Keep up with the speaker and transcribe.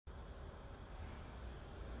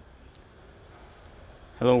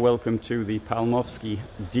Hello, welcome to the Palmowski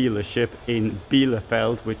dealership in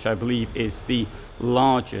Bielefeld, which I believe is the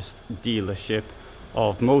largest dealership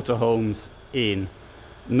of motorhomes in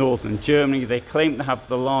northern Germany. They claim to have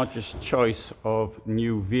the largest choice of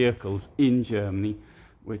new vehicles in Germany,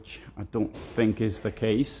 which I don't think is the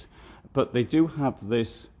case. But they do have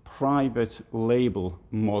this private label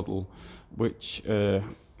model, which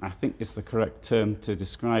I think is the correct term to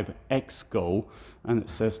describe Exgo, and it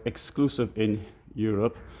says exclusive in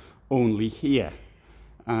Europe, only here.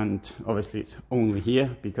 And obviously it's only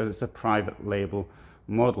here because it's a private label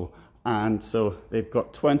model. And so they've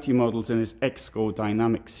got 20 models in this Exgo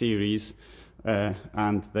Dynamic series,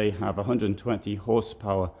 and they have 120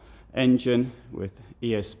 horsepower engine with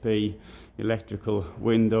ESP, electrical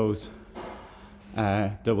windows,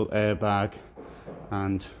 double airbag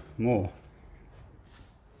and more.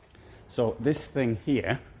 So this thing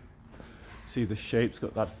here, see the shape's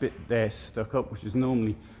got that bit there stuck up, which is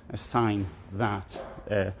normally a sign that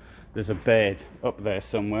there's a bed up there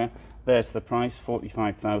somewhere. There's the price,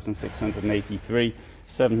 45,683,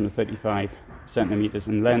 735 centimeters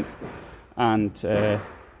in length, and the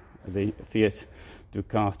Fiat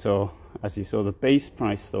Ducato, as you saw. The base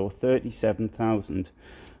price though, 37,000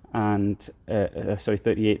 and sorry,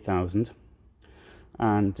 38,000,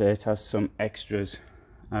 and it has some extras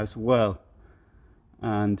as well.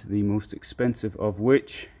 And the most expensive of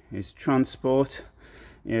which is transport.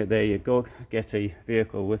 Yeah, there you go, get a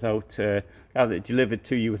vehicle without have it delivered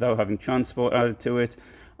to you without having transport added to it,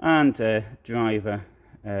 and driver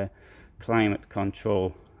climate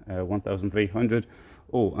control, 1,300.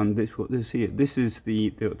 Oh, and this here, this is the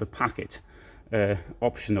packet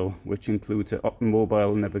optional, which includes a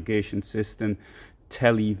mobile navigation system,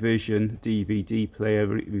 television, DVD player,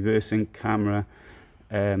 reversing camera,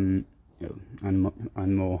 and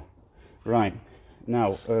more. Right,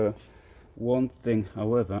 now one thing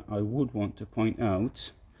however I would want to point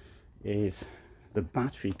out is the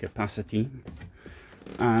battery capacity.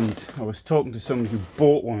 And I was talking to somebody who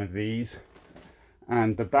bought one of these,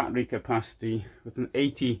 and the battery capacity with an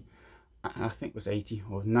 80, I think it was 80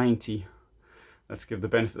 or 90, let's give the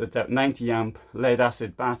benefit of the doubt, 90 amp lead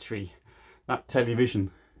acid battery, that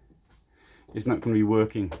television is not going to be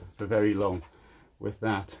working for very long with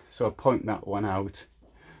that. So I'll point that one out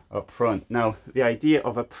up front. Now, the idea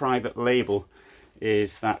of a private label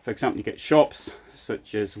is that, for example, you get shops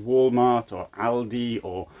such as Walmart or Aldi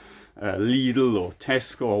or Lidl or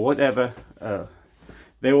Tesco or whatever,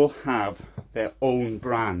 they all have their own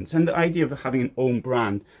brands. And the idea of having an own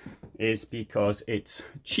brand is because it's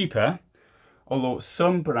cheaper, although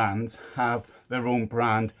some brands have their own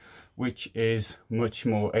brand which is much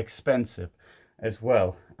more expensive as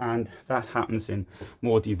well. And that happens in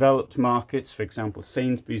more developed markets. For example,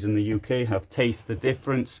 Sainsbury's in the UK have Taste the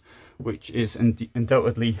Difference, which is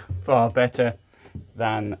undoubtedly far better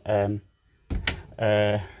than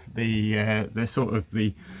the sort of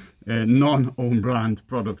the non-own brand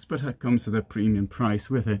products, but it comes with a premium price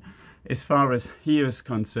with it. As far as here is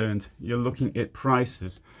concerned, you're looking at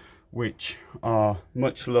prices which are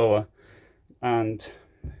much lower, and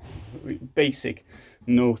basic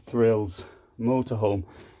no frills motorhome.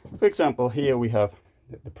 For example, here we have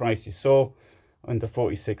the price you saw, under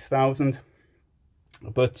 46,000,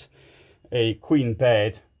 but a queen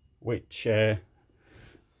bed which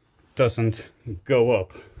doesn't go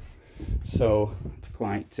up, so it's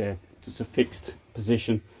quite it's a fixed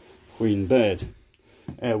position queen bed.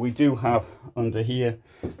 We do have under here,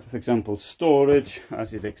 for example, storage,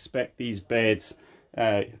 as you'd expect. These beds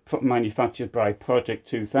manufactured by Project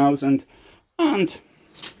 2000, and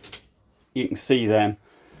you can see them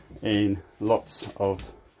in lots of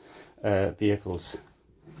vehicles.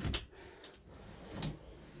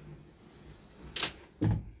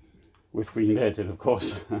 With queen beds, of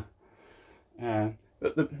course.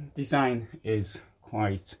 But the design is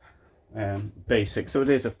quite basic, so it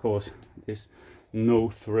is, of course, this no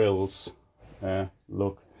thrills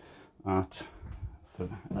look at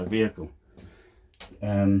a vehicle.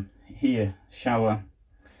 Here, shower.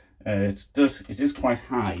 It is quite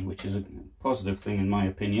high, which is a positive thing in my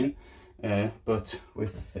opinion, but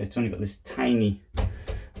with it's only got this tiny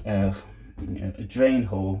drain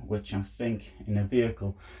hole, which I think in a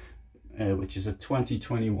vehicle which is a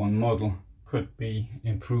 2021 model could be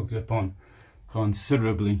improved upon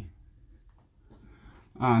considerably.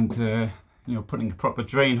 And you know, putting a proper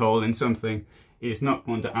drain hole in something is not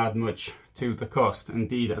going to add much to the cost.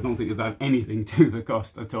 Indeed, I don't think it would add anything to the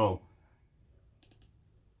cost at all.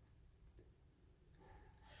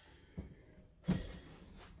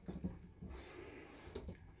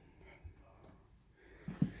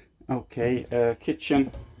 Okay,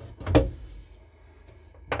 kitchen.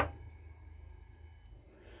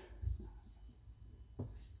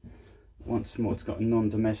 once more, it's got a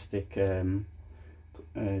non-domestic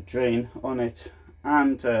drain on it,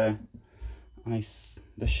 and I don't know if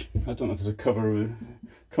there's a cover.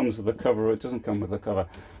 Comes with a cover or it doesn't come with a cover.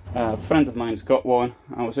 A friend of mine's got one.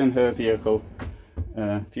 I was in her vehicle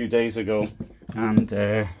a few days ago, and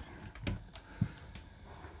I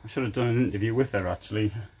should have done an interview with her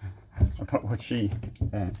actually about what she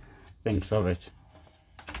thinks of it.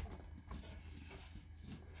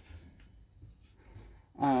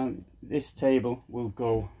 This table will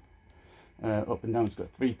go up and down. It's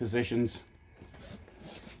got 3 positions,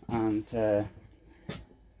 and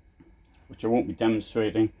which I won't be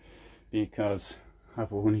demonstrating because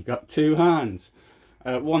I've only got 2 hands.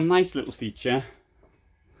 One nice little feature,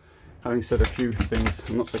 having said a few things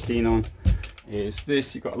I'm not so keen on, is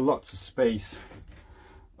this. You've got lots of space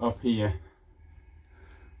up here,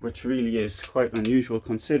 which really is quite unusual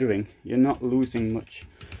considering you're not losing much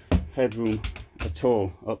headroom at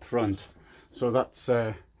all up front. So that's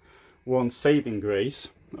one saving grace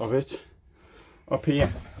of it. Up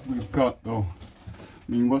here we've got, though,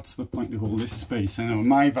 I mean, what's the point of all this space? I know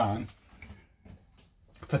my van,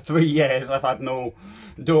 for 3 years I've had no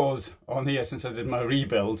doors on here since I did my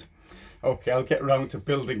rebuild. Okay, I'll get around to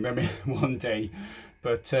building them one day,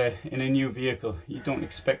 but in a new vehicle you don't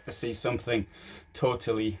expect to see something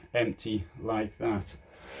totally empty like that.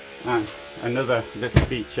 And another little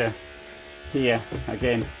feature here,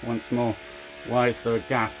 again, once more, why is there a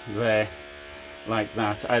gap there like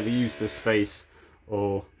that? Either use the space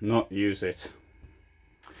or not use it.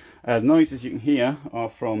 Noises you can hear are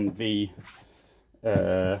from the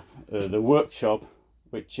workshop,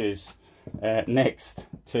 which is next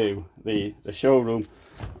to the showroom,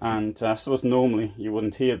 and I suppose normally you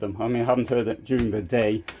wouldn't hear them. I mean, I haven't heard it during the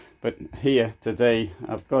day, but here today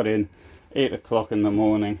I've got in 8 o'clock in the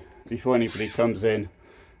morning before anybody comes in,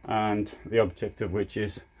 and the object of which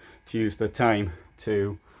is to use the time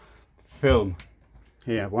to film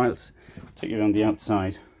here. Whilst take you around the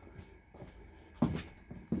outside.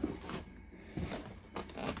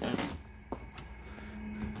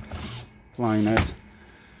 Flying out.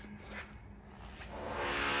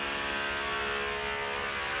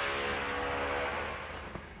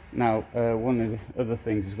 Now, one of the other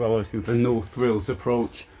things as well is the no frills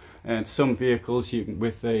approach. And some vehicles,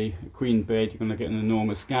 with a queen bed, you're going to get an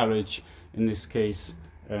enormous garage. In this case,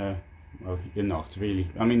 well, you're not really.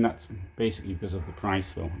 I mean, that's basically because of the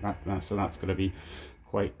price, though. So that's got to be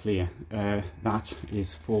quite clear. That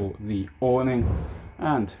is for the awning,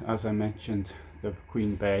 and as I mentioned, the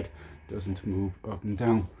queen bed doesn't move up and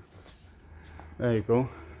down. There you go.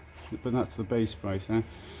 But that's the base price now.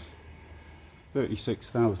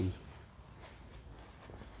 36,000.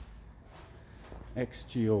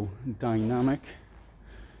 XGO dynamic.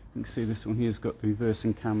 You can see this one here's got the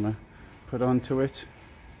reversing camera put onto it.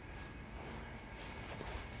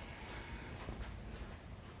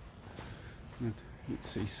 And you can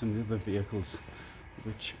see some of the other vehicles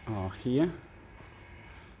which are here.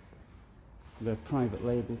 They're private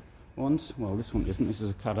label ones. Well, this one isn't. This is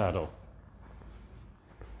a Carthago.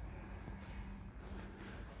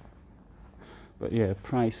 But yeah,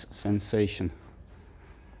 price sensation.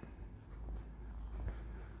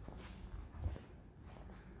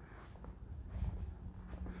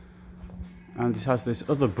 And it has this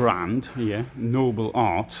other brand here, Noble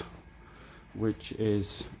Art, which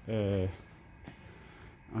is, I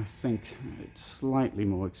think it's slightly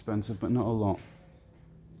more expensive, but not a lot.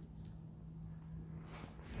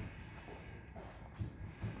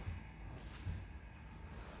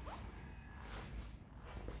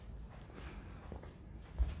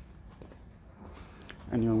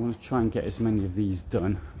 Anyway, I want to try and get as many of these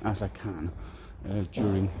done as I can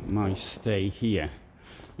during my stay here.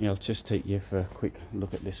 Yeah, I'll just take you for a quick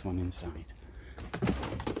look at this one inside.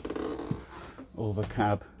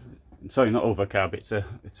 Overcab, sorry, not overcab. It's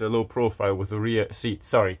a low profile with a rear seat.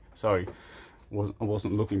 Sorry, I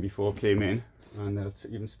wasn't looking before I came in, and I'll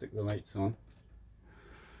even stick the lights on.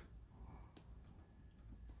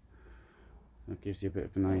 That gives you a bit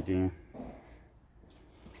of an idea.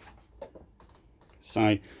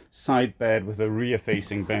 Side bed with a rear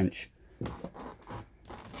facing bench.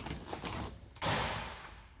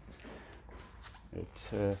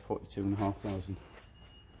 At 42,500.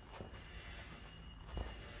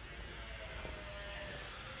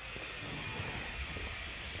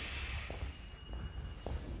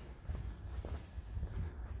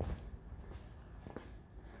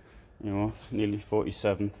 You know, nearly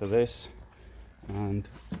 47 for this, and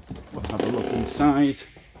we'll have a look inside.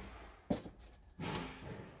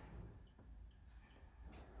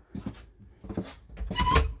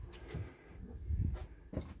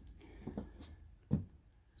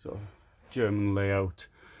 German layout,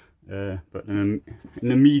 but an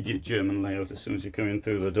immediate German layout as soon as you come in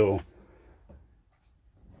through the door.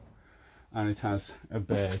 And it has a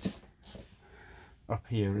bed up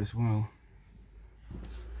here as well.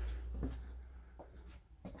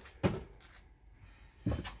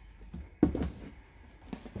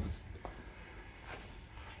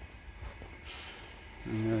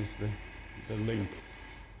 And there's the link.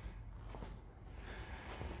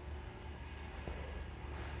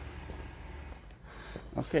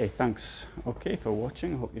 Okay, thanks for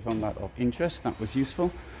watching. I hope you found that of interest. That was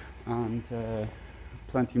useful, and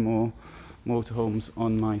plenty more motorhomes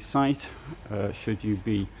on my site should you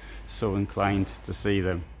be so inclined to see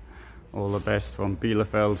them. All the best from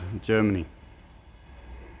Bielefeld, Germany.